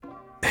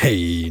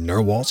Hey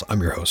Narwhals,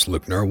 I'm your host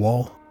Luke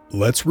Narwhal.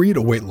 Let's read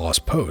a weight loss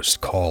post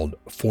called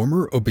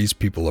Former Obese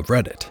People of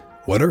Reddit.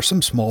 What are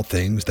some small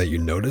things that you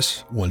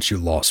notice once you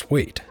lost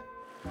weight?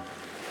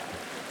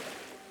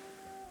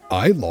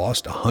 I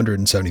lost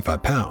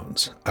 175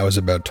 pounds. I was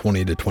about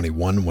 20 to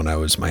 21 when I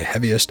was my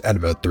heaviest at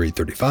about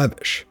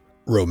 335-ish.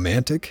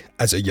 Romantic,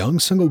 as a young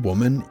single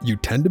woman, you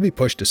tend to be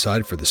pushed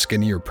aside for the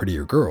skinnier,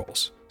 prettier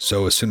girls.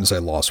 So as soon as I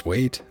lost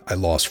weight, I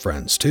lost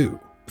friends too.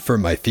 For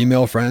my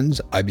female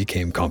friends, I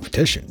became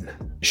competition.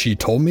 She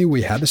told me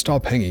we had to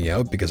stop hanging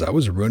out because I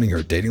was ruining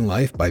her dating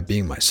life by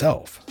being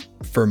myself.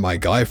 For my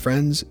guy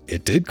friends,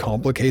 it did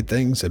complicate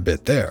things a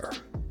bit there.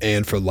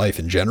 And for life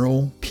in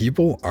general,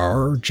 people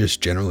are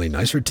just generally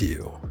nicer to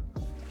you.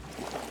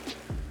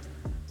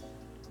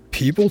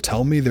 People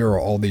tell me there are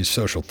all these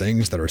social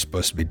things that are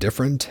supposed to be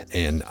different,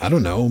 and I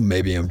don't know,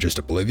 maybe I'm just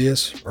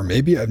oblivious, or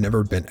maybe I've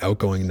never been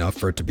outgoing enough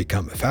for it to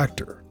become a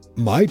factor.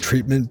 My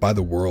treatment by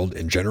the world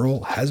in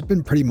general has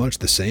been pretty much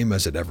the same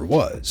as it ever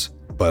was,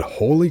 but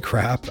holy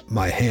crap,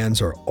 my hands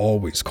are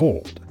always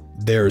cold.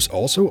 There's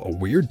also a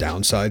weird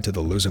downside to the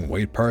losing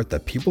weight part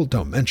that people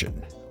don't mention.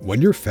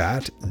 When you're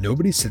fat,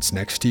 nobody sits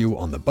next to you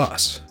on the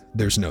bus.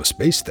 There's no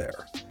space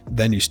there.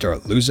 Then you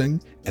start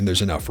losing, and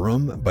there's enough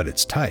room, but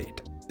it's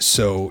tight.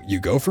 So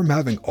you go from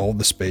having all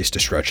the space to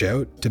stretch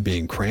out to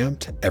being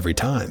cramped every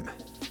time.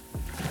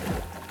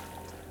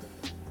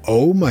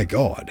 Oh my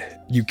god,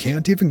 you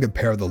can't even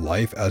compare the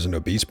life as an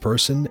obese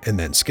person and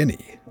then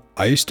skinny.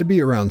 I used to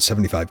be around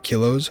 75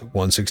 kilos,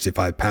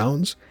 165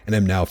 pounds, and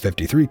am now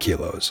 53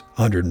 kilos,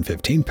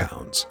 115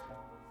 pounds.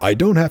 I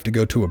don't have to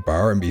go to a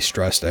bar and be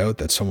stressed out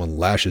that someone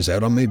lashes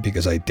out on me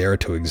because I dare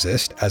to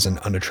exist as an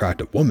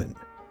unattractive woman.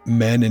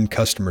 Men in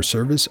customer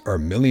service are a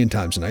million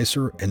times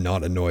nicer and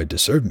not annoyed to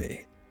serve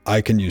me.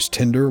 I can use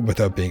Tinder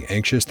without being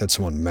anxious that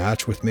someone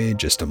match with me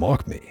just to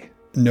mock me.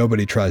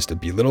 Nobody tries to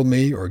belittle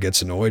me or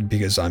gets annoyed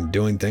because I'm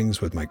doing things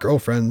with my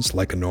girlfriends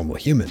like a normal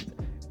human.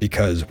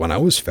 Because when I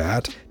was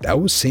fat, that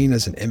was seen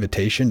as an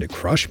invitation to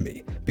crush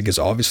me because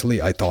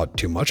obviously I thought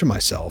too much of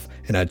myself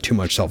and had too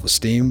much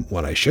self-esteem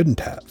when I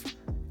shouldn't have.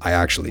 I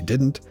actually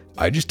didn't,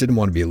 I just didn't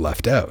want to be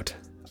left out.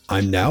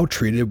 I'm now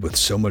treated with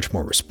so much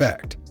more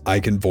respect. I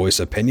can voice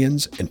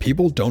opinions and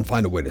people don't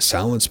find a way to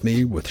silence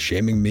me with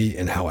shaming me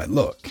and how I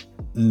look.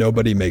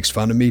 Nobody makes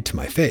fun of me to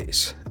my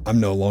face. I'm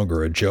no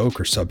longer a joke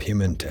or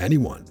subhuman to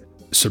anyone.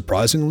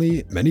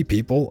 Surprisingly, many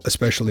people,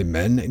 especially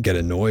men, get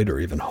annoyed or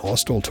even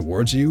hostile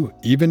towards you,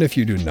 even if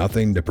you do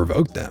nothing to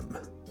provoke them.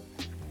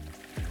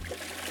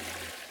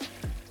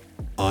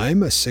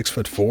 I'm a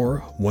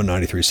 6'4",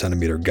 193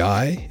 centimeter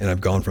guy, and I've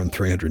gone from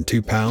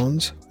 302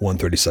 pounds,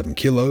 137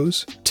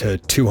 kilos, to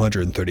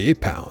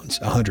 238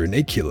 pounds,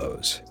 108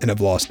 kilos, and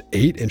I've lost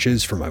 8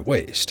 inches from my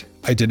waist.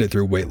 I did it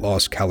through weight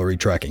loss calorie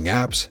tracking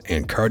apps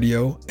and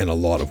cardio and a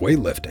lot of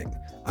weightlifting.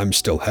 I'm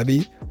still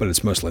heavy, but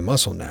it's mostly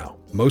muscle now,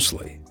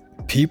 mostly.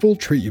 People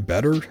treat you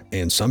better,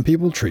 and some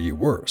people treat you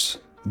worse.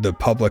 The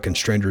public and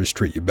strangers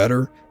treat you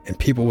better, and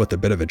people with a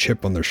bit of a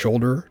chip on their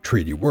shoulder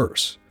treat you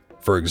worse.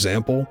 For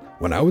example,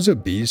 when I was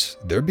obese,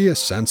 there'd be a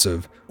sense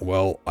of,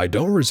 well, I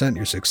don't resent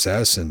your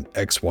success in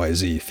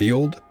XYZ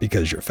field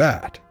because you're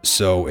fat,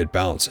 so it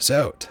balances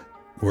out.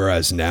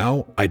 Whereas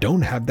now, I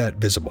don't have that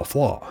visible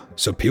flaw,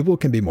 so people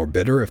can be more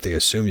bitter if they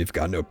assume you've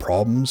got no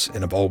problems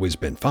and have always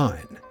been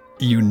fine.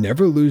 You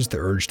never lose the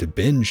urge to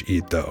binge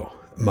eat though,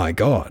 my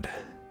god.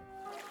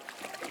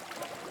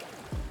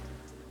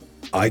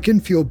 I can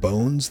feel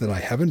bones that I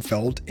haven't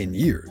felt in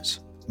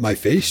years. My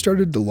face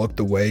started to look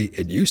the way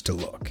it used to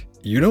look.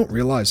 You don't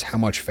realize how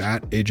much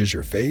fat ages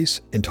your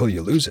face until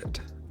you lose it.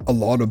 A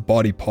lot of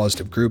body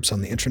positive groups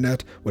on the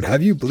internet would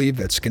have you believe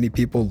that skinny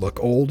people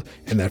look old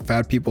and that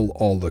fat people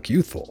all look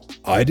youthful.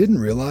 I didn't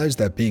realize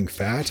that being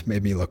fat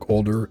made me look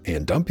older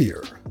and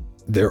dumpier.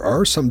 There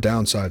are some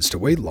downsides to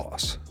weight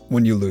loss.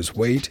 When you lose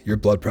weight, your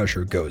blood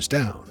pressure goes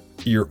down.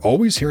 You're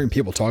always hearing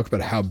people talk about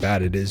how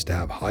bad it is to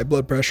have high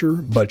blood pressure,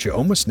 but you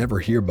almost never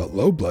hear about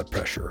low blood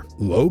pressure.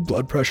 Low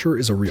blood pressure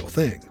is a real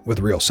thing, with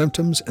real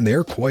symptoms, and they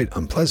are quite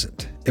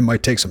unpleasant. It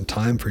might take some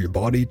time for your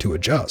body to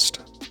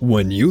adjust.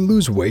 When you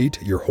lose weight,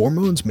 your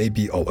hormones may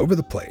be all over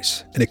the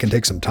place, and it can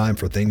take some time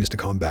for things to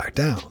calm back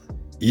down.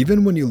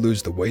 Even when you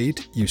lose the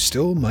weight, you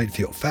still might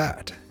feel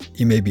fat.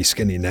 You may be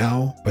skinny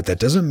now, but that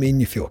doesn't mean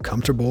you feel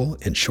comfortable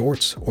in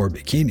shorts or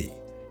bikini.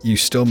 You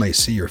still may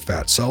see your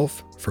fat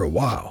self for a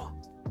while.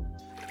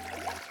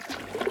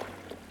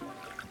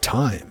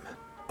 Time.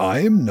 I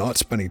am not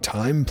spending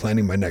time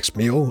planning my next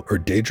meal or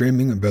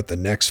daydreaming about the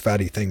next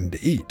fatty thing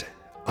to eat.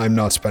 I'm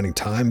not spending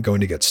time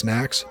going to get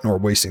snacks nor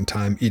wasting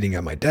time eating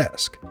at my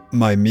desk.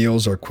 My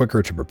meals are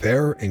quicker to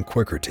prepare and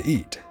quicker to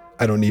eat.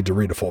 I don't need to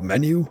read a full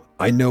menu.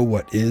 I know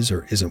what is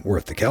or isn't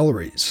worth the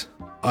calories.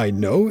 I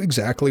know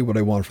exactly what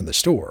I want from the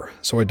store,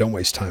 so I don't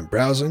waste time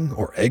browsing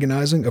or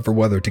agonizing over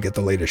whether to get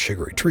the latest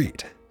sugary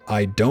treat.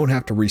 I don't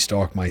have to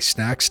restock my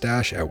snack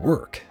stash at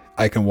work.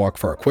 I can walk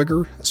far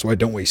quicker, so I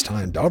don't waste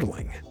time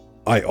dawdling.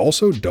 I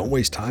also don't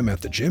waste time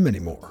at the gym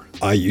anymore.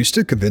 I used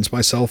to convince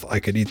myself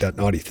I could eat that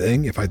naughty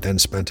thing if I then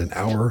spent an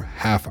hour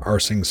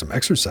half-arsing some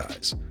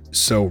exercise.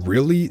 So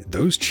really,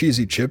 those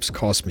cheesy chips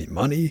cost me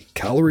money,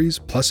 calories,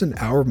 plus an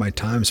hour of my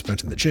time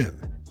spent in the gym.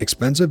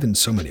 Expensive in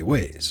so many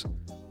ways.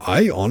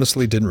 I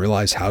honestly didn't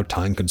realize how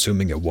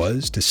time-consuming it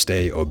was to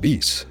stay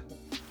obese.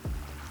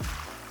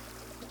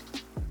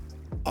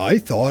 I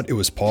thought it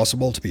was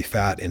possible to be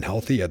fat and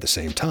healthy at the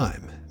same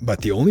time, but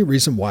the only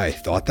reason why I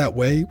thought that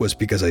way was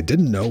because I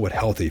didn't know what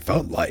healthy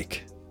felt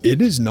like.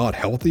 It is not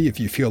healthy if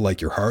you feel like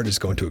your heart is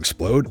going to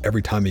explode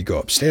every time you go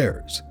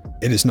upstairs.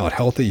 It is not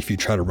healthy if you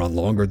try to run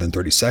longer than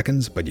 30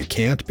 seconds, but you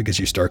can't because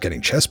you start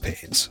getting chest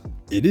pains.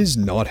 It is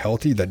not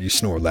healthy that you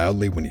snore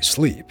loudly when you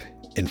sleep.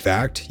 In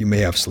fact, you may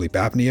have sleep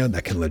apnea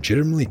that can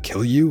legitimately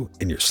kill you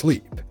in your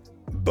sleep.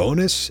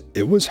 Bonus,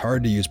 it was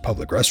hard to use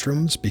public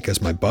restrooms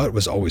because my butt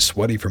was always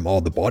sweaty from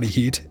all the body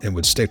heat and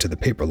would stick to the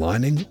paper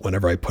lining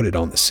whenever I put it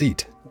on the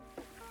seat.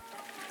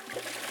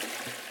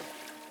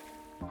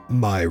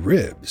 My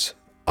ribs.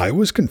 I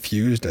was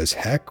confused as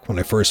heck when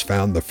I first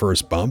found the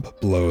first bump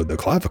below the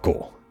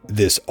clavicle.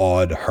 This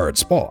odd, hard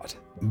spot.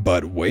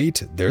 But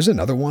wait, there's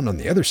another one on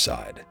the other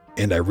side.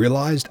 And I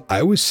realized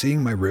I was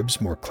seeing my ribs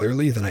more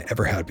clearly than I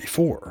ever had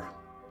before.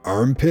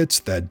 Armpits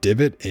that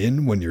divot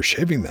in when you're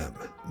shaving them.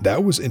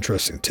 That was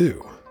interesting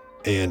too.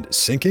 And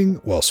sinking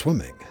while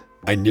swimming.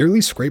 I nearly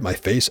scraped my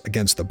face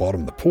against the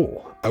bottom of the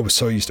pool. I was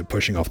so used to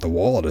pushing off the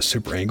wall at a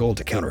super angle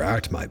to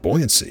counteract my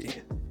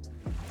buoyancy.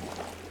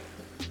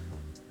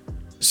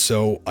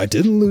 So I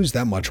didn't lose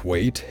that much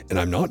weight, and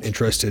I'm not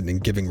interested in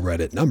giving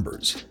Reddit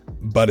numbers.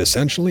 But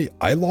essentially,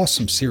 I lost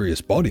some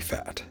serious body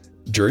fat.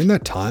 During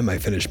that time, I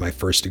finished my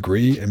first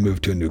degree and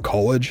moved to a new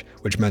college,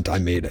 which meant I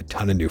made a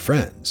ton of new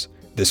friends.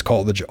 This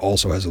college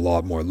also has a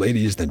lot more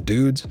ladies than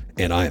dudes,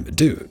 and I am a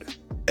dude.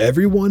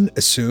 Everyone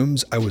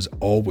assumes I was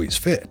always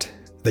fit.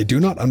 They do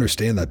not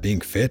understand that being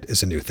fit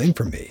is a new thing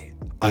for me.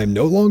 I am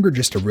no longer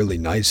just a really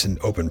nice and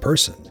open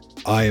person.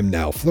 I am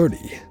now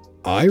flirty.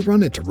 I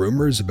run into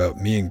rumors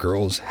about me and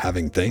girls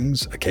having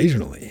things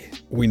occasionally.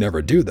 We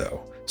never do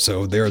though,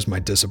 so there's my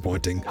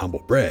disappointing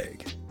humble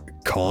brag.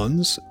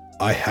 Cons,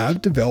 I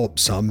have developed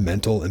some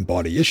mental and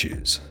body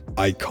issues.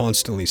 I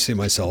constantly see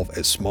myself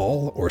as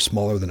small or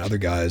smaller than other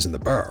guys in the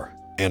bar,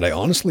 and I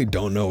honestly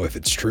don't know if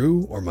it's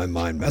true or my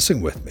mind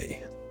messing with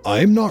me. I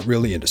am not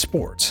really into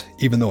sports.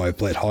 Even though I've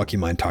played hockey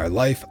my entire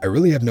life, I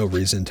really have no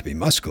reason to be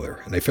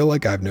muscular, and I feel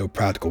like I have no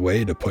practical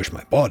way to push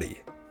my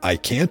body. I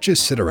can't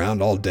just sit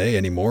around all day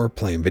anymore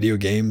playing video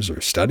games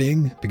or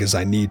studying because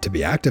I need to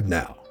be active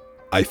now.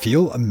 I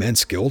feel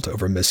immense guilt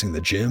over missing the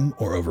gym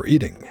or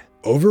overeating.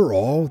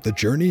 Overall, the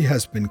journey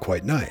has been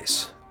quite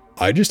nice.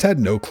 I just had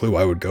no clue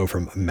I would go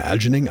from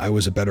imagining I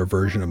was a better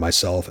version of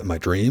myself in my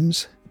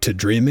dreams to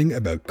dreaming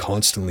about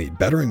constantly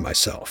bettering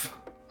myself.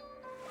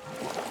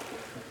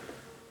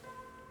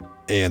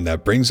 And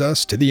that brings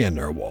us to the end,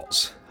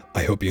 Narwhals.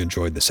 I hope you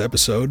enjoyed this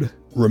episode.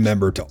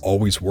 Remember to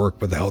always work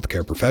with a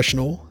healthcare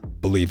professional.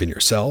 Believe in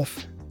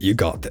yourself. You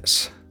got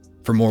this.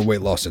 For more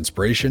weight loss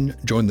inspiration,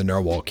 join the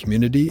Narwhal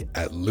community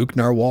at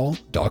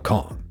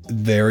lukenarwhal.com.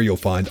 There you'll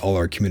find all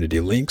our community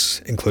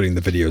links, including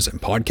the videos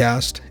and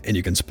podcast, and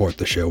you can support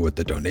the show with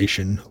a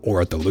donation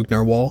or at the Luke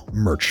Narwhal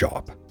merch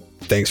shop.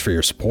 Thanks for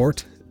your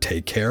support,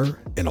 take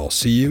care, and I'll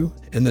see you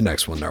in the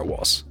next one,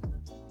 Narwhals.